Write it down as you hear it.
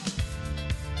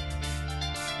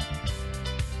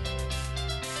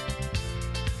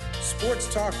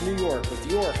Sports Talk New York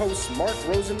with your hosts Mark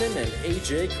Rosenman and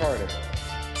AJ Carter.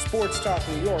 Sports Talk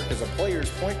New York is a Players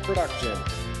Point production.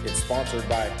 It's sponsored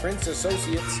by Prince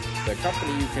Associates, the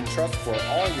company you can trust for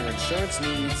all your insurance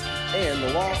needs, and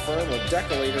the law firm of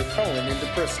Decolator Cohen and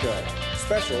DePrisco,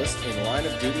 specialists in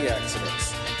line-of-duty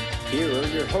accidents. Here are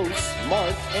your hosts,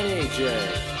 Mark and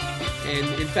AJ.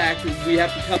 And in fact, we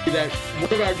have to tell you that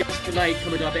one of our guests tonight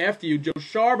coming up after you, Joe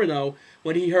Charbonneau,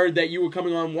 when he heard that you were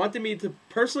coming on, wanted me to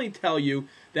personally tell you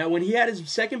that when he had his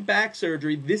second back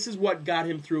surgery, this is what got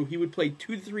him through. He would play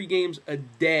 2 to 3 games a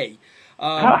day.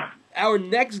 Our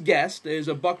next guest is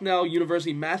a Bucknell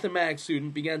University mathematics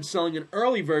student, began selling an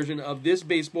early version of this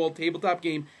baseball tabletop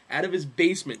game out of his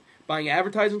basement, buying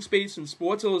advertising space in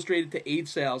Sports Illustrated to aid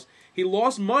sales. He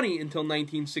lost money until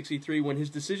 1963 when his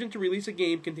decision to release a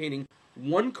game containing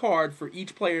one card for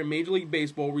each player in Major League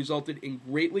Baseball resulted in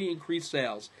greatly increased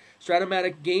sales.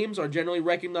 Stratomatic games are generally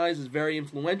recognized as very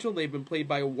influential. They've been played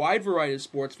by a wide variety of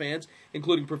sports fans,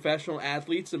 including professional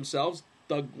athletes themselves.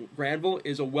 Doug Granville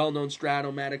is a well-known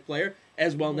Stratomatic player.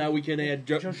 As well, now we can add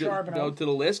Joe to the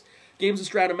list. Games of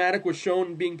Stratomatic were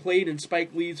shown being played in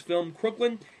Spike Lee's film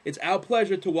Crooklyn. It's our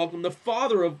pleasure to welcome the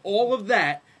father of all of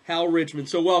that, Hal Richman.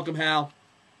 So welcome, Hal.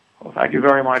 Well, thank you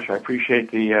very much. I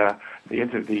appreciate the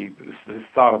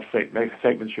thought of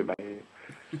statements you made.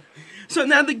 So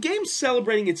now the game's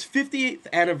celebrating its 50th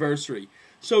anniversary.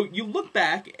 So you look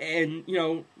back and,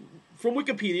 from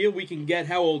Wikipedia, we can get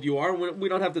how old you are. We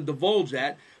don't have to divulge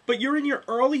that. But you're in your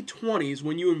early 20s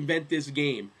when you invent this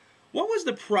game. What was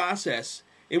the process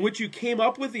in which you came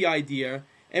up with the idea,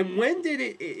 and when did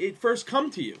it first come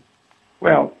to you?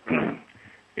 Well,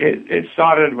 it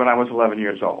started when I was 11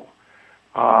 years old,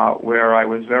 where I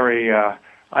was very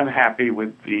unhappy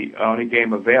with the only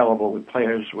game available with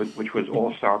players, which was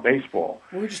All-Star Baseball,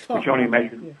 which only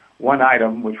measured one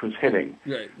item, which was hitting.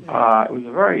 Right.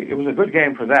 It was a good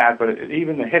game for that, but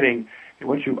even the hitting,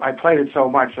 I played it so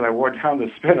much that I wore down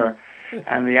the spinner,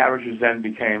 and the averages then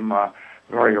became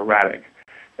very erratic.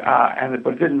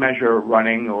 But it didn't measure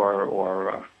running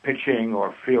or pitching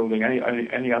or fielding,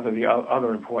 any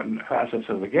other important facets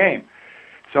of the game.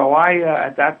 So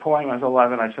at that point, when I was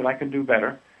 11, I said I can do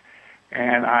better,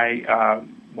 and I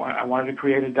wanted to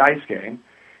create a dice game.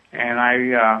 And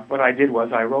what I did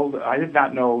was I did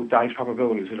not know dice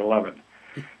probabilities at 11.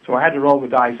 So I had to roll the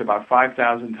dice about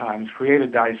 5,000 times, create a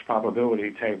dice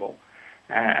probability table.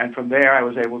 And from there, I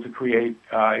was able to create,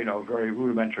 very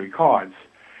rudimentary cards.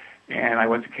 And I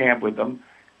went to camp with them,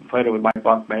 played it with my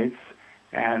bunkmates.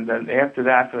 And then after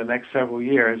that, for the next several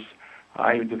years,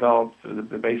 I developed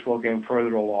the baseball game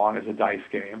further along as a dice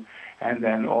game, and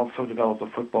then also developed a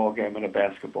football game and a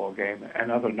basketball game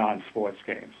and other non-sports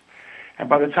games. And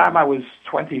by the time I was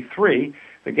 23,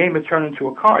 the game had turned into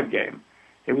a card game.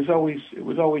 It was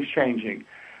always changing.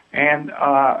 And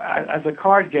as a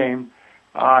card game,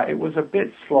 it was a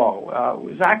bit slow.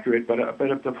 It was accurate, but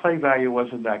the play value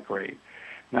wasn't that great.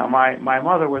 Now, my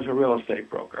mother was a real estate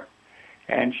broker,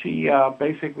 and she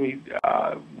basically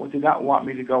did not want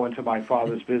me to go into my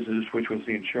father's business, which was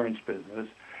the insurance business.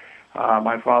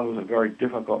 My father was a very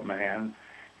difficult man,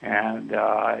 and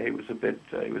he was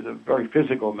a very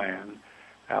physical man,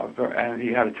 and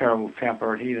he had a terrible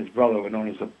temper. And he and his brother were known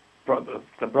as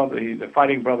the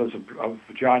Fighting Brothers of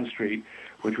John Street,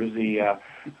 which was the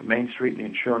main street in the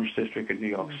insurance district in New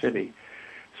York City.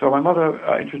 So my mother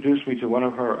introduced me to one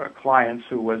of her clients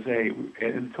who was in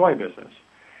the toy business.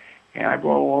 And I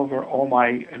brought over all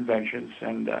my inventions,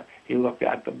 and he looked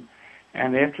at them.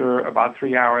 And after about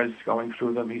 3 hours going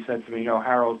through them, he said to me,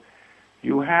 Harold,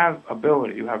 you have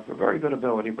ability. You have a very good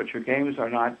ability, but your games are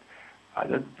not,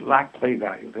 they lack play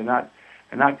value. They're not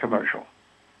commercial.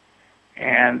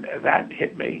 And that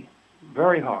hit me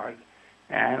very hard.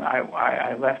 And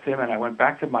I left him, and I went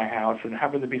back to my house, and there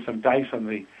happened to be some dice on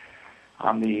the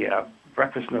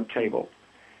breakfast nook table.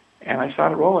 And I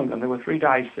started rolling them. There were 3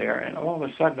 dice there, and all of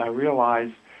a sudden I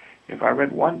realized if I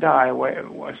read one die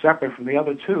separate from the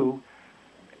other 2,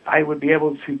 I would be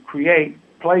able to create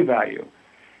play value.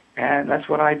 And that's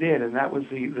what I did, and that was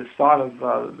the start of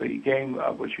the game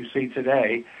which you see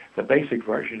today, the basic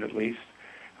version at least,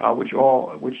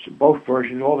 all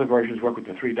the versions work with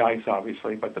the 3 dice,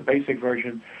 obviously, but the basic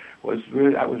version was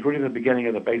really the beginning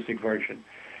of the basic version.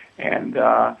 And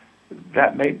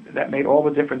that made all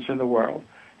the difference in the world.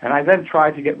 And I then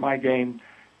tried to get my game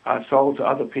sold to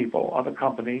other people, other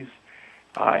companies,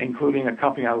 including a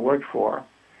company I worked for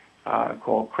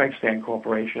called Craigstand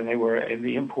Corporation. They were in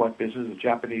the import business, the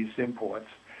Japanese imports,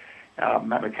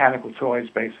 mechanical toys,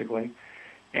 basically.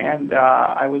 And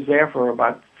I was there for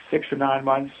about 6 or 9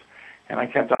 months, and I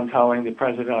kept on telling the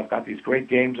president, I've got these great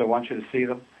games, I want you to see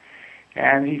them.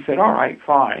 And he said, all right,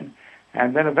 fine.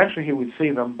 And then eventually he would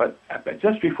see them, but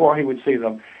just before he would see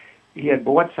them, he had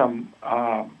bought some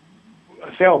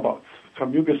sailboats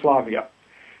from Yugoslavia.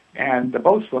 And the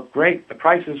boats looked great. The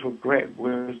prices were great. It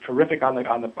was terrific on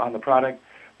the product.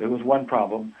 There was one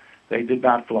problem: they did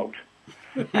not float.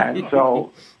 And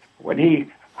so when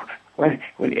he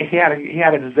had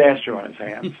a disaster on his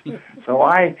hands. So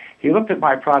he looked at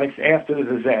my products after the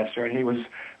disaster, and he was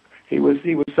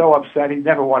so upset. He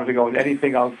never wanted to go with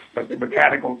anything else but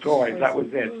mechanical toys. That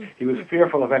was it. He was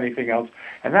fearful of anything else,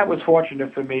 and that was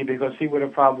fortunate for me because he would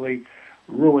have probably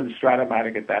ruined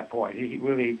Stratomatic at that point. He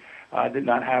really did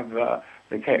not have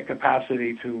the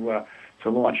capacity to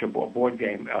launch a board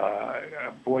game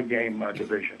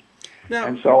division. Now,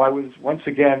 and so I was once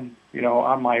again,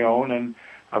 on my own, and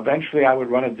eventually I would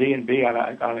run a D&B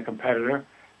on a competitor,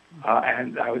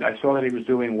 and I saw that he was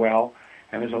doing well.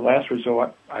 And as a last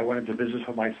resort, I went into business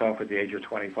for myself at the age of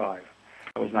 25.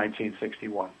 That was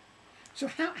 1961. So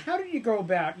how did you go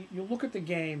about? You look at the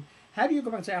game. How do you go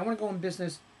about and say, I want to go in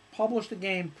business, publish the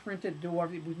game, print it, do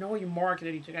everything? We know you market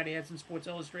it. You took out ads in Sports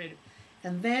Illustrated.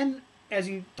 And then as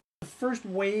you the first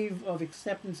wave of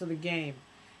acceptance of the game,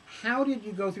 how did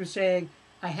you go through saying,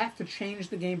 I have to change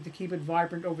the game to keep it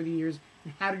vibrant over the years?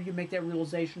 And how did you make that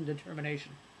realization and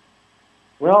determination?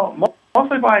 Well,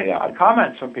 mostly by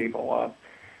comments from people.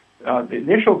 The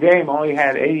initial game only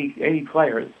had 80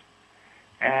 players,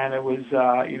 and it was,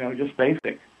 just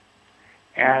basic.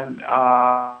 And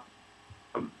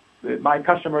my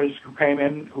customers who came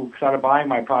in, who started buying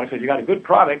my product, said, you got a good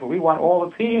product, but we want all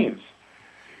the teams.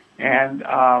 And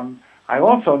I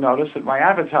also noticed that my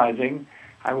advertising,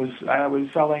 I was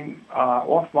selling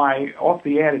off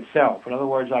the ad itself. In other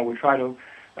words, I would try to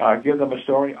give them a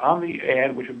story on the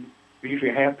ad, which would be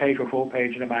usually a half page or full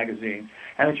page in a magazine,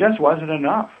 and it just wasn't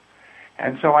enough.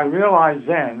 And so I realized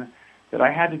then that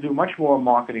I had to do much more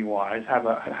marketing-wise, have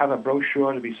a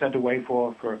brochure to be sent away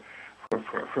for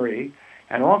free,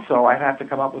 and also I'd have to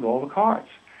come up with all the cards.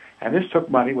 And this took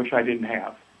money, which I didn't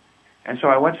have. And so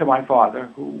I went to my father,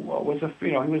 who was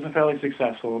he was a fairly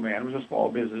successful man. It was a small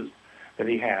business that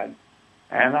he had,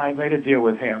 and I made a deal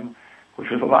with him, which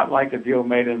was a lot like the deal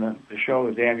made in the show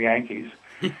The Damn Yankees.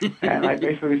 And I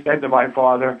basically said to my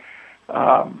father,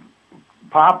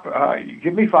 Pop,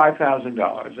 give me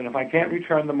 $5,000, and if I can't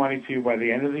return the money to you by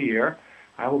the end of the year,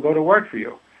 I will go to work for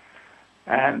you.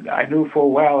 And I knew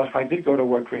full well if I did go to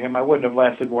work for him, I wouldn't have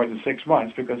lasted more than 6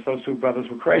 months because those two brothers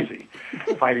were crazy,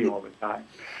 fighting all the time.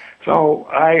 So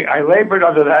I labored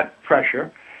under that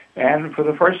pressure, and for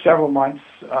the first several months,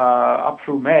 up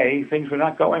through May, things were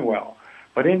not going well.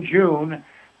 But in June,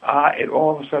 it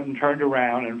all of a sudden turned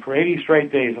around, and for 80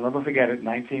 straight days, I'll never forget it,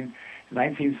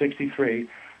 1963,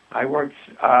 I worked,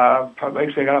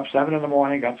 basically got up 7 in the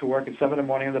morning, got to work at 7 in the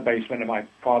morning in the basement of my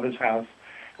father's house,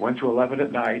 went to 11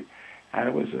 at night, and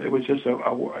it was just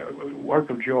a work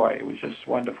of joy. It was just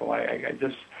wonderful.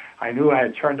 I knew I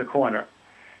had turned a corner,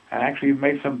 and actually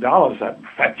made some dollars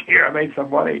that year. I made some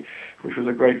money, which was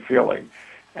a great feeling,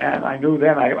 and I knew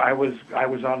then I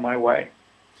was on my way.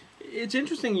 It's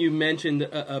interesting you mentioned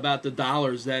about the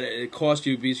dollars that it cost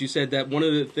you, because you said that one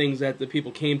of the things that the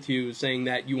people came to you saying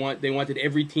that they wanted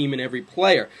every team and every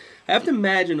player. I have to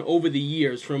imagine over the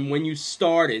years, from when you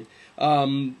started,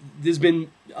 there's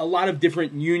been a lot of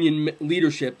different union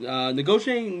leadership,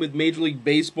 negotiating with Major League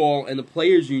Baseball and the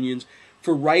players' unions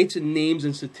for rights and names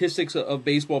and statistics of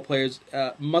baseball players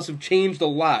must have changed a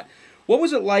lot. What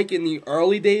was it like in the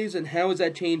early days, and how has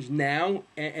that changed now,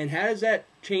 and how does that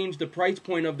change the price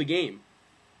point of the game?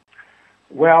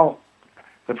 Well,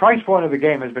 the price point of the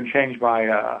game has been changed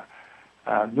by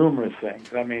numerous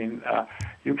things. I mean,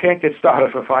 you can't get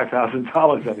started for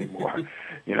 $5,000 anymore.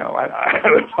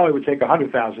 I probably would take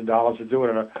 $100,000 to do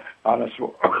it on a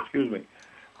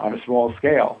small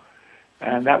scale,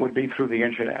 and that would be through the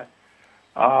internet.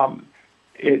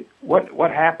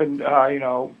 What happened?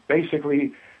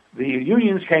 Basically, the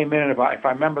unions came in about, if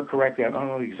I remember correctly, I don't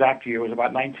know the exact year, it was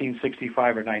about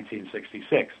 1965 or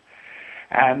 1966.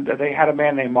 And they had a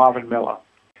man named Marvin Miller,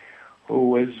 who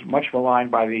was much maligned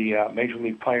by the Major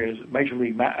League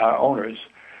owners.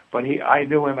 But I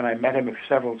knew him and I met him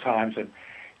several times, and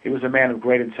he was a man of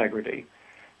great integrity.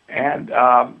 And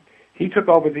he took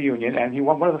over the union, and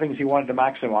one of the things he wanted to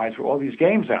maximize were all these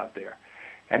games out there.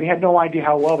 And he had no idea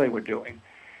how well they were doing,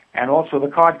 and also the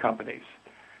card companies.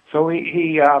 So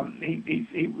he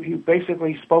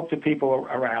basically spoke to people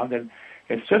around, and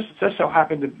it just so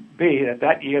happened to be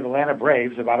that year the Atlanta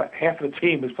Braves, about half of the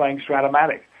team was playing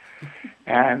Stratomatic.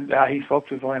 And he spoke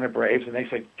to the Atlanta Braves, and they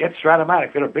said, get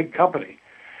Stratomatic, they're a big company.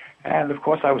 And, of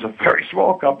course, I was a very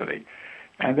small company.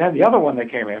 And then the other one that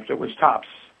came after was Topps.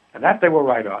 And that they were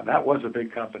right on. That was a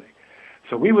big company.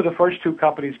 So we were the first two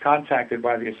companies contacted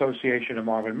by the Association of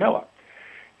Marvin Miller.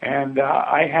 And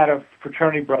I had a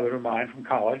fraternity brother of mine from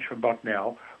college, from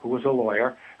Bucknell, who was a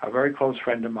lawyer, a very close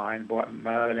friend of mine, by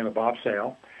the name of Bob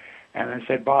Sale. And I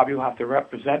said, Bob, you'll have to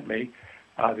represent me.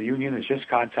 The union has just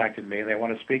contacted me, and they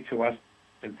want to speak to us,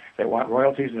 and they want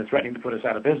royalties, and they're threatening to put us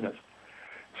out of business.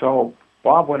 So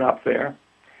Bob went up there,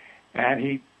 and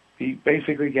he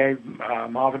basically gave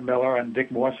Marvin Miller and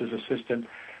Dick Morse, his assistant,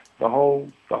 the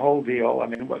whole deal. I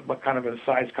mean, what kind of a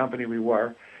size company we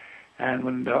were. And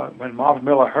when Marvin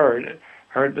Miller heard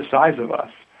the size of us,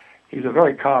 he's a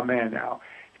very calm man now.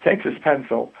 He takes his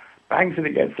pencil, bangs it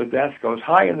against the desk, goes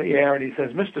high in the air, and he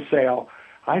says, Mr. Sale,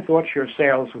 I thought your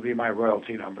sales would be my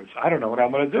royalty numbers. I don't know what I'm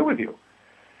going to do with you.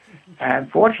 And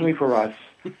fortunately for us,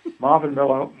 Marvin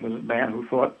Miller was a man who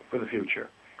thought for the future.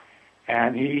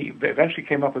 And he eventually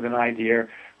came up with an idea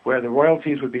where the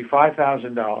royalties would be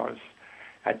 $5,000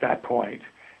 at that point.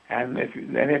 And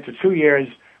after 2 years,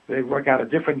 they'd work out a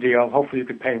different deal. Hopefully you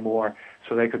could pay more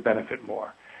so they could benefit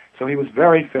more. So he was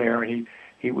very fair, and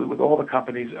he with all the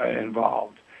companies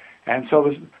involved. And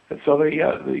so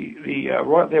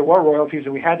there were royalties,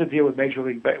 and we had to deal with the Major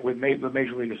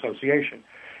League Association.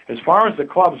 As far as the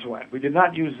clubs went, we did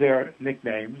not use their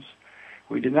nicknames.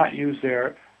 We did not use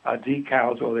their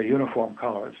decals or their uniform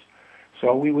colors.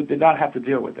 So we did not have to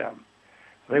deal with them.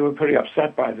 They were pretty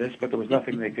upset by this, but there was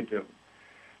nothing they could do.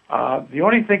 The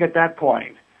only thing at that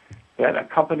point that a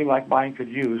company like mine could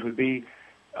use would be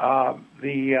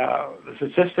the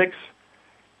statistics,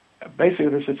 basically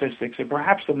the statistics, and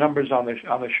perhaps the numbers on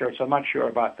the shirts. I'm not sure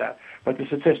about that, but the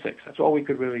statistics. That's all we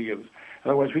could really use. In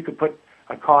other words, we could put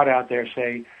a card out there,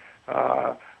 say,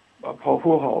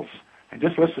 Pujols, and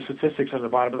just list the statistics on the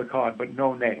bottom of the card, but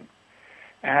no name.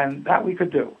 And that we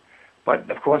could do. But,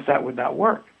 of course, that would not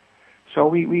work. So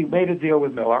we made a deal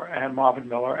with Miller and Marvin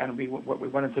Miller, and we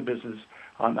went into business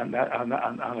on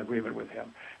agreement with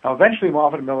him. Now, eventually,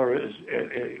 Marvin Miller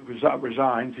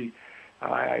resigns.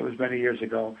 It was many years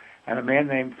ago, and a man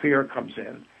named Fear comes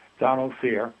in, Donald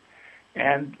Fear,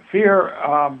 and Fear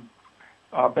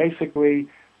basically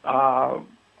up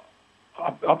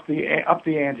the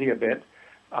ante a bit,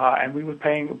 and we were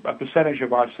paying a percentage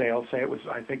of our sales.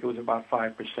 I think it was about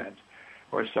 5%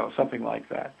 or so, something like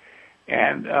that.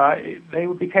 And they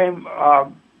became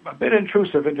a bit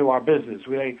intrusive into our business.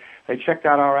 They checked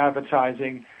out our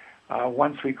advertising.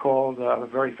 Once we called a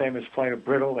very famous player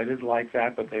Brittle. They didn't like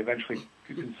that, but they eventually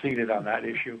conceded on that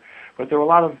issue. But there were a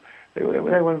lot of they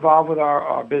were involved with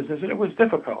our business, and it was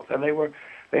difficult. And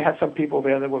they had some people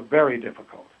there that were very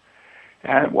difficult.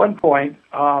 And at one point,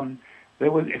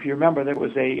 there was, if you remember, there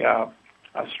was a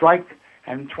strike,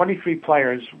 and 23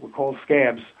 players were called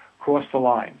scabs crossed the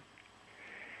line.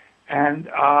 And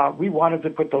we wanted to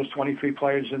put those 23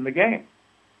 players in the game.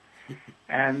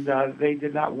 And they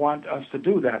did not want us to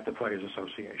do that, the Players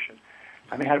Association.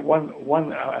 And they had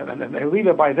and the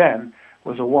leader by then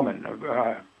was a woman.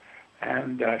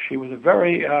 And she was a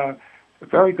very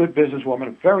good businesswoman,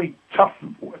 a very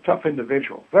tough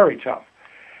individual, very tough.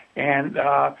 And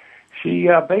she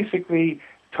basically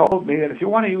told me that if you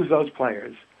want to use those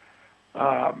players,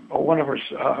 or one of her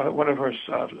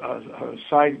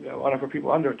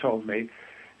people under told me,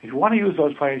 if you want to use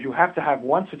those players, you have to have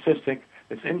one statistic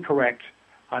that's incorrect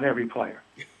on every player.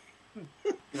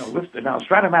 Listen, now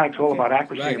Stratomatic's all about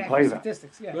accuracy and play them.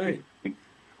 Statistics, yeah. Right.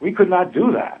 We could not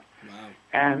do that. Wow.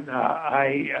 And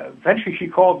eventually she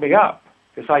called me up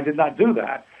because I did not do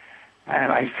that.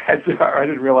 And I said to her, I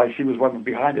didn't realize she was one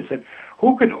behind it. Said,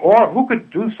 who could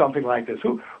do something like this?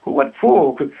 What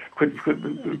fool could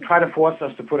try to force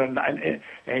us to put a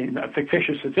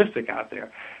fictitious statistic out there?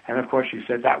 And of course, she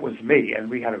said that was me, and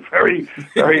we had a very,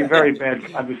 very, very bad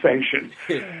conversation.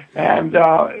 And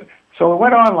so it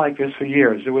went on like this for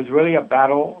years. It was really a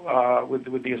battle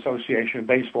with the association.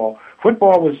 Baseball,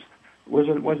 football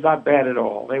was not bad at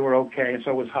all. They were okay, and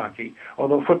so was hockey.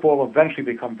 Although football eventually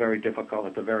became very difficult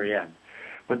at the very end.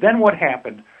 But then what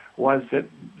happened was that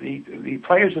the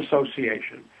Players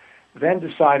Association then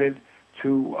decided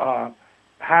to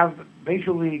have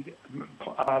Major League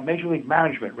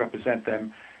Management represent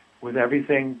them with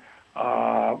everything,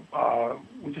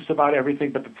 with just about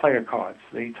everything but the player cards,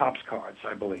 the Topps cards,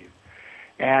 I believe.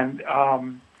 And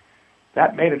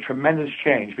that made a tremendous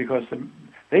change because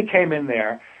they came in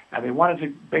there and they wanted to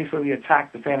basically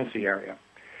attack the fantasy area,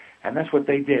 and that's what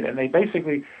they did. And they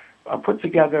basically put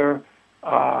together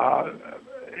a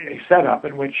setup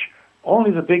in which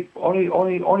only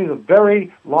the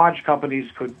very large companies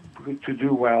could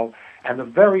do well, and the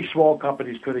very small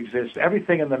companies could exist.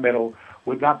 Everything in the middle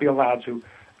would not be allowed to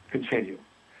continue.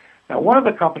 Now, one of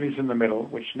the companies in the middle,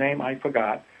 which name I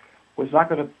forgot, was not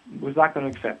going to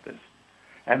accept this,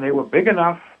 and they were big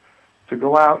enough to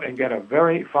go out and get a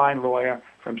very fine lawyer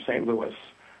from St. Louis,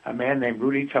 a man named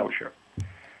Rudy Telcher.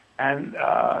 And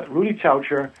Rudy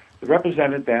Telcher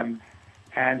represented them,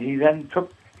 and he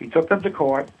took them to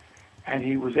court, and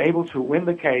he was able to win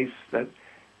the case that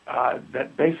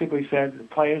basically said the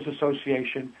Players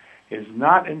Association is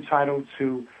not entitled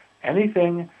to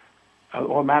anything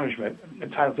or management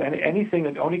entitled to anything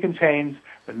that only contains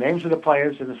the names of the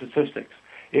players and the statistics.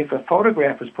 If a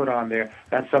photograph is put on there,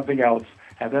 that's something else,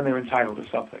 and then they're entitled to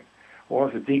something. Or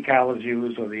if the decal is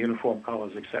used or the uniform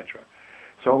colors, etc.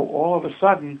 So all of a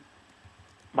sudden,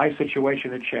 my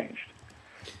situation had changed.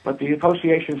 But the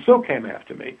association still came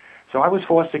after me. So I was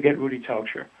forced to get Rudy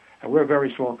Telcher. And we're a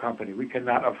very small company. We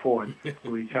cannot afford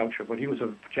Rudy Telcher, but he was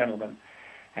a gentleman.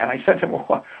 And I sent him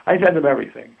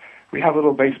everything. We have a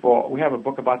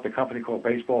book about the company called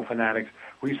Baseball Fanatics.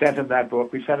 We sent him that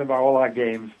book. We sent him all our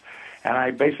games. And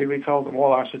I basically told him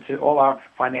all our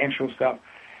financial stuff.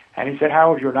 And he said,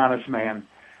 "Howard, you're an honest man.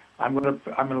 I'm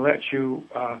gonna let you.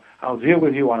 I'll deal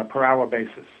with you on a per hour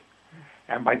basis."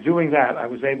 And by doing that, I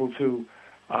was able to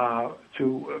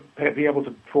be able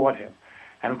to afford him.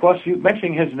 And of course, you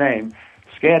mentioning his name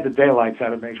scared the daylights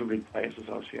out of Major League Players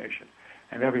Association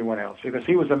and everyone else, because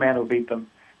he was the man who beat them.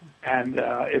 And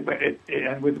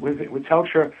with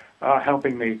Telcher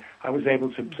helping me, I was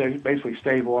able to basically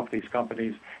stave off these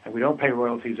companies, and we don't pay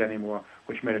royalties anymore,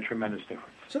 which made a tremendous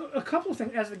difference. So a couple of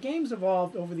things. As the game's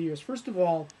evolved over the years, first of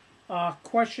all,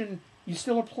 question, you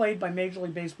still are played by Major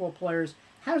League Baseball players.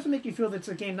 How does it make you feel that it's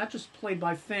a game not just played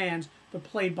by fans, but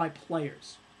played by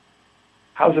players?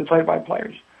 How's it played by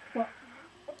players?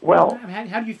 Well,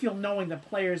 how do you feel knowing that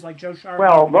players like Joe Sharp?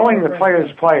 Well, knowing the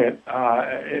players play it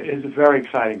is very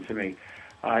exciting to me.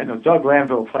 Doug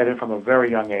Glanville played it from a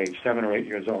very young age, 7 or 8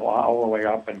 years old, all the way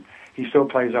up, and he still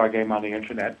plays our game on the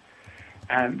internet.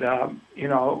 And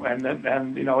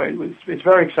it's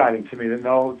very exciting to me to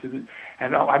know.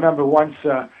 And I remember once,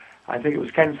 I think it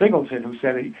was Ken Singleton who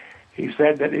said he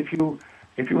said that if you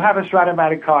have a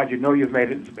Stratomatic card, you know you've made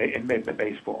it in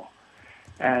baseball.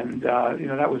 And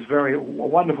that was a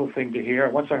wonderful thing to hear.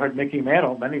 Once I heard Mickey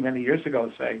Mantle many years ago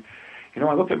say,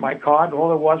 I looked at my card, and all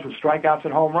there was strikeouts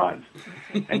and home runs.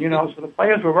 And so the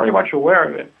players were very much aware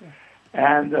of it.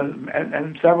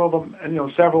 And several of them,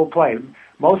 several played.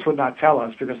 Most would not tell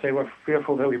us because they were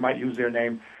fearful that we might use their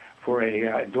name for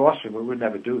a endorsement. We would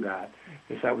never do that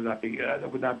because that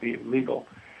would not be legal.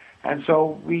 And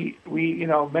so we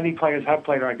many players have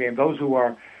played our game. Those who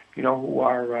are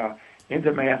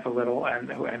into math a little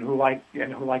and who like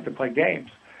to play games.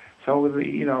 So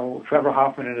Trevor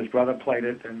Hoffman and his brother played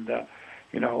it, and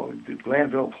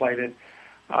Glanville played it.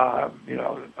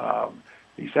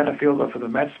 The center fielder for the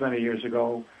Mets many years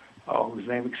ago, whose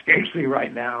name escapes me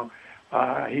right now,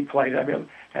 he played it.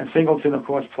 And Singleton, of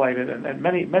course, played it, and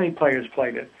many players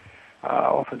played it.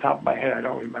 Off the top of my head, I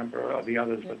don't remember the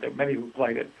others, but there are many who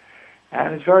played it.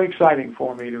 And it's very exciting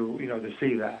for me to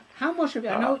see that. How much of it?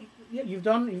 I know you've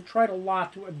tried a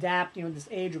lot to adapt, this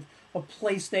age of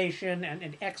PlayStation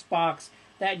and Xbox.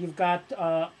 That you've got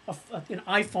an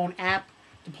iPhone app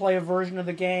to play a version of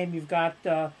the game. You've got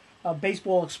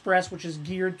Baseball Express, which is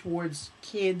geared towards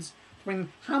kids.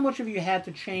 How much have you had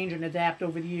to change and adapt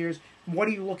over the years? And what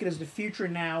do you look at as the future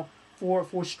now for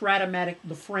Stratomatic,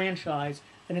 the franchise,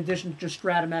 in addition to just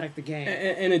Stratomatic, the game?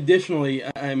 And additionally,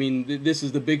 this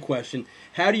is the big question: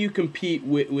 how do you compete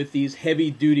with these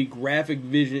heavy-duty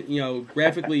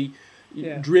graphically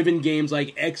driven games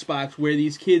like Xbox, where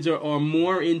these kids are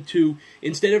more into,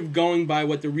 instead of going by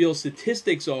what the real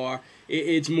statistics are,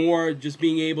 it's more just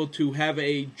being able to have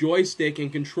a joystick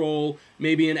and control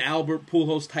maybe an Albert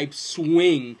Pujols type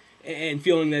swing and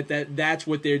feeling that's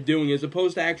what they're doing, as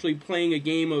opposed to actually playing a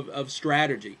game of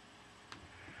strategy?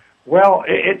 Well,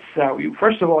 it's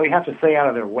first of all, you have to stay out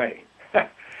of their way.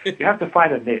 You have to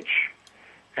find a niche,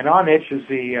 and our niche is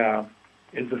the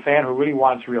fan who really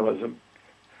wants realism,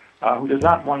 who does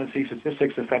not want to see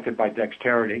statistics affected by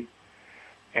dexterity,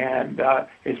 and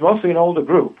it's mostly an older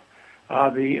group.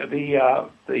 The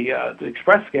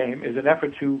Express game is an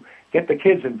effort to get the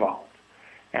kids involved,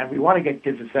 and we want to get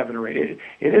kids at 7 or 8.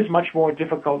 It is much more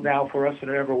difficult now for us than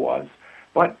it ever was,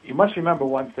 but you must remember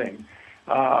one thing.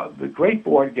 The great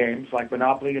board games like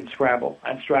Monopoly and Scrabble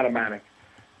and Stratomatic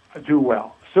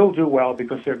still do well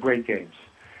because they're great games.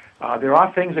 There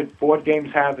are things that board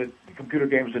games have that computer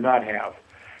games do not have.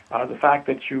 The fact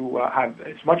that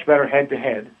it's much better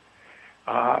head-to-head.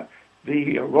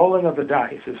 The rolling of the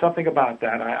dice, there's something about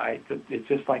that. It's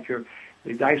just like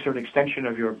the dice are an extension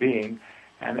of your being,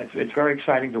 and it's very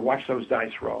exciting to watch those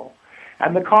dice roll.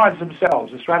 And the cards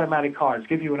themselves, the Stratomatic cards,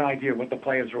 give you an idea of what the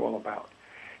players are all about,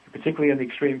 particularly in the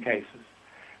extreme cases.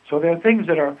 So there are things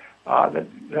that are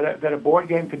that a board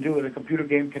game can do that a computer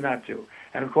game cannot do.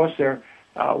 And of course, there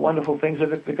are wonderful things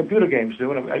that the computer games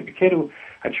do. And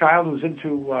a child who's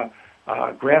into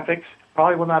graphics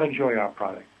probably will not enjoy our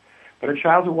product. But a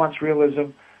child who wants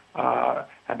realism, and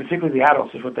particularly the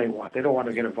adults, is what they want. They don't want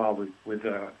to get involved with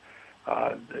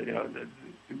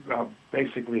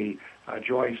basically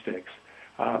joysticks.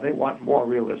 They want more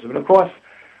realism. And of course,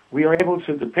 we are able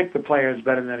to depict the players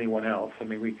better than anyone else. I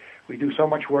mean, we do so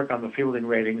much work on the fielding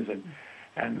ratings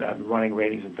and running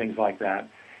ratings and things like that.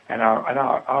 And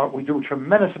we do a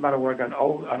tremendous amount of work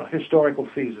on historical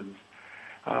seasons.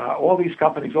 All these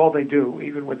companies, all they do,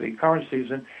 even with the current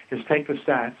season, is take the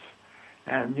stats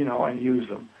and use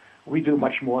them. We do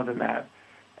much more than that,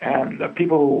 and the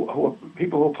people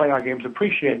who play our games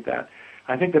appreciate that.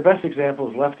 I think the best example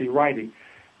is lefty righty.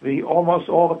 Almost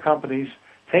all the companies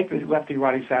take the lefty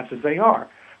righty stats as they are.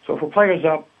 So if a player's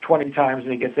up 20 times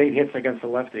and he gets 8 hits against the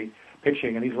lefty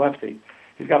pitching and he's lefty,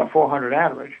 he's got a 400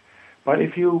 average. But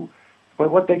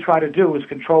what they try to do is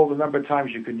control the number of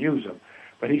times you can use him.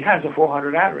 But he has a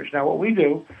 400 average. Now what we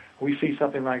do, we see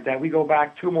something like that. We go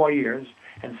back 2 more years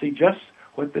and see just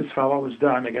what this fellow has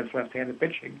done against left-handed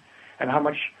pitching and how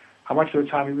much of the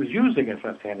time he was used against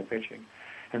left-handed pitching.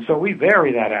 And so we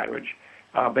vary that average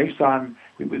based on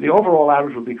the overall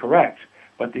average will be correct,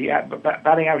 but the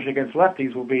batting average against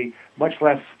lefties will be much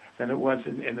less than it was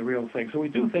in the real thing. So we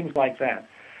do things like that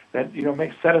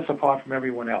set us apart from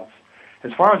everyone else.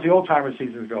 As far as the old-timer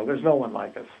seasons go, there's no one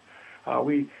like us.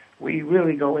 We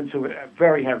really go into it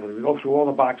very heavily. We go through all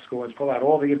the box scores, pull out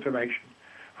all the information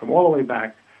from all the way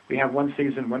back. We have one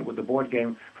season went with the board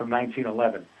game from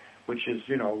 1911, which is,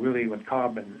 really when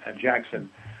Cobb and Jackson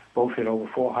both hit over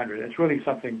 400. It's really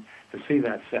something to see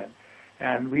that set.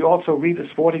 And we also read the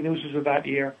sporting news of that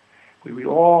year. We read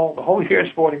the whole year's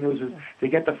sporting news to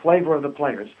get the flavor of the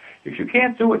players. If you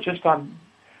can't do it just on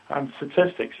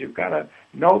statistics, you've got to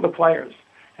know the players.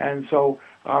 And so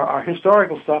our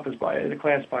historical stuff is in a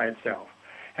class by itself.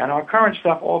 And our current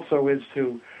stuff also is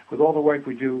with all the work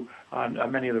we do on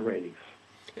many of the ratings.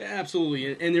 Yeah,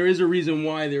 absolutely, and there is a reason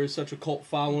why there is such a cult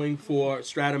following for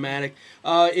Stratomatic.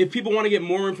 If people want to get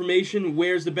more information,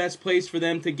 where's the best place for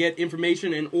them to get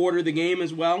information and order the game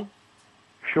as well?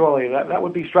 Surely, that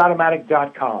would be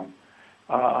Stratomatic.com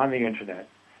on the internet.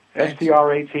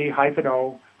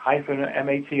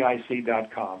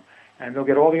 STRAT-O-MATIC.com. And they'll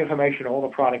get all the information, all the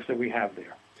products that we have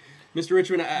there. Mr.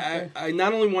 Richmond, I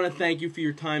not only want to thank you for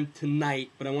your time tonight,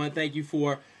 but I want to thank you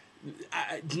for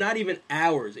it's not even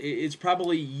hours. It's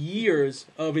probably years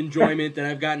of enjoyment that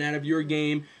I've gotten out of your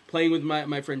game, playing with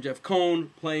my friend Jeff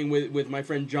Cohn, playing with my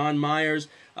friend John Myers.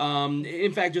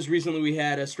 In fact, just recently we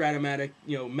had a Stratomatic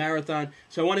marathon.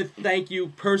 So I want to thank you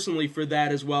personally for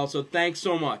that as well. So thanks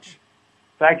so much.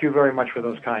 Thank you very much for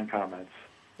those kind comments.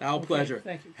 Our pleasure.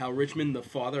 Thank you. Hal Richmond, the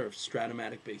father of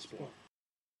Stratomatic Baseball.